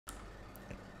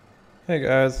Hey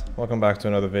guys, welcome back to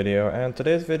another video, and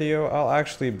today's video I'll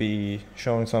actually be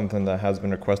showing something that has been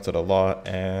requested a lot,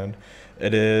 and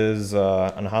it is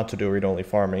on how to do read-only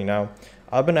farming. Now,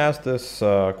 I've been asked this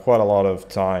quite a lot of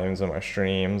times in my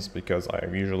streams because I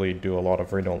usually do a lot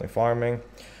of read-only farming,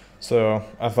 so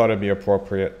I thought it'd be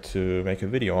appropriate to make a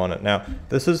video on it. Now,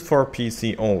 this is for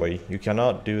PC only. You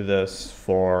cannot do this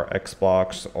for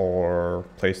Xbox or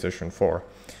PlayStation 4.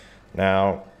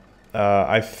 Now,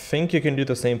 I think you can do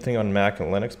the same thing on Mac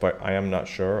and Linux, but I am not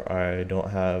sure. I don't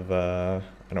have a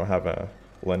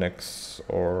Linux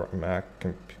or a Mac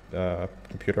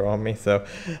computer on me, so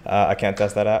I can't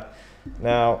test that out.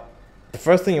 Now, the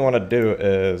first thing you want to do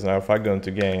is, now if I go into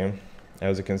game,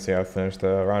 as you can see, I finished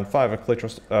round 5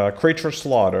 of creature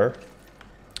slaughter.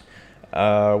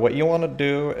 What you want to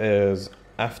do is,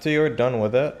 after you're done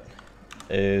with it,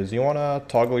 is you want to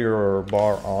toggle your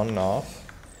bar on and off.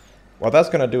 What that's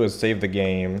going to do is save the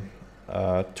game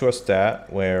to a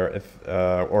stat where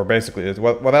or basically,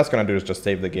 what that's going to do is just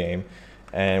save the game.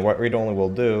 And what read-only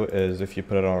will do is if you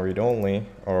put it on read-only,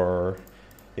 or,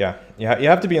 yeah, you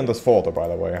have to be in this folder, by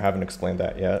the way. I haven't explained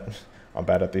that yet. I'm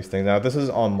bad at these things. Now, this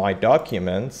is on my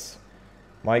documents,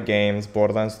 my games,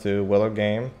 Borderlands 2, Willow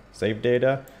game, save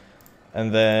data,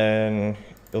 and then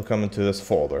it'll come into this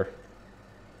folder,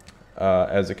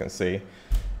 as you can see.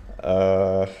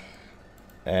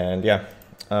 And yeah,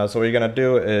 so what you're gonna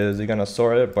do is you're gonna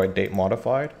sort it by date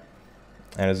modified,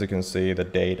 and as you can see, the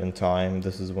date and time,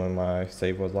 this is when my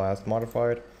save was last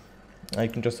modified, and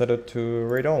you can just set it to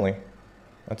read only.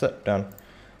 That's it, done.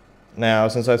 Now,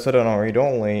 since I set it on read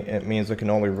only, it means it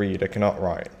can only read, it cannot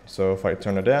write. So if I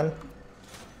turn it in,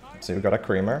 see, we got a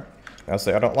creamer. Now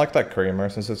say I don't like that creamer,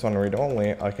 since it's on read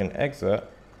only, I can exit,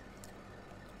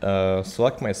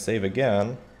 select my save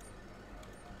again,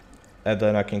 and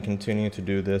then I can continue to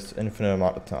do this infinite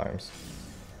amount of times.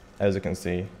 As you can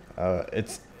see,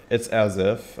 it's as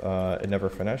if it never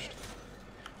finished.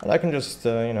 And I can just,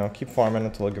 you know, keep farming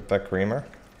until I get that creamer.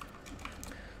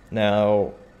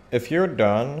 Now, if you're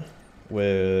done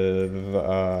with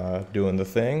doing the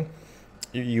thing,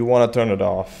 you want to turn it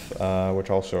off,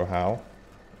 which I'll show how,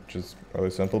 which is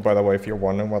really simple. By the way, if you're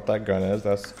wondering what that gun is,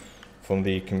 that's from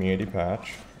the community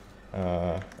patch.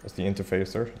 It's the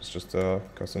interfacer. It's just a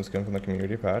custom skin from the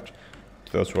community patch.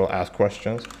 To those who will ask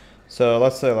questions. So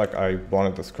let's say like I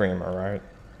wanted the screamer, right?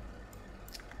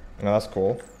 Now that's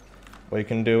cool. What you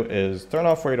can do is turn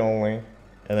off read only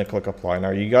and then click apply. Now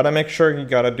you gotta make sure you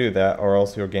gotta do that, or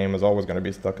else your game is always gonna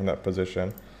be stuck in that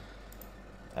position.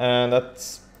 And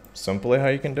that's simply how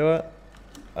you can do it.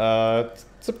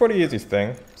 It's a pretty easy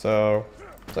thing. So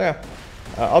yeah.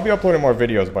 I'll be uploading more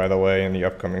videos, by the way, in the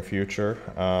upcoming future.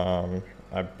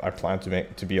 I plan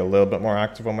to be a little bit more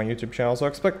active on my YouTube channel, so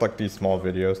expect like these small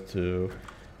videos to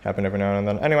happen every now and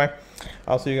then. Anyway,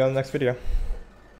 I'll see you guys in the next video.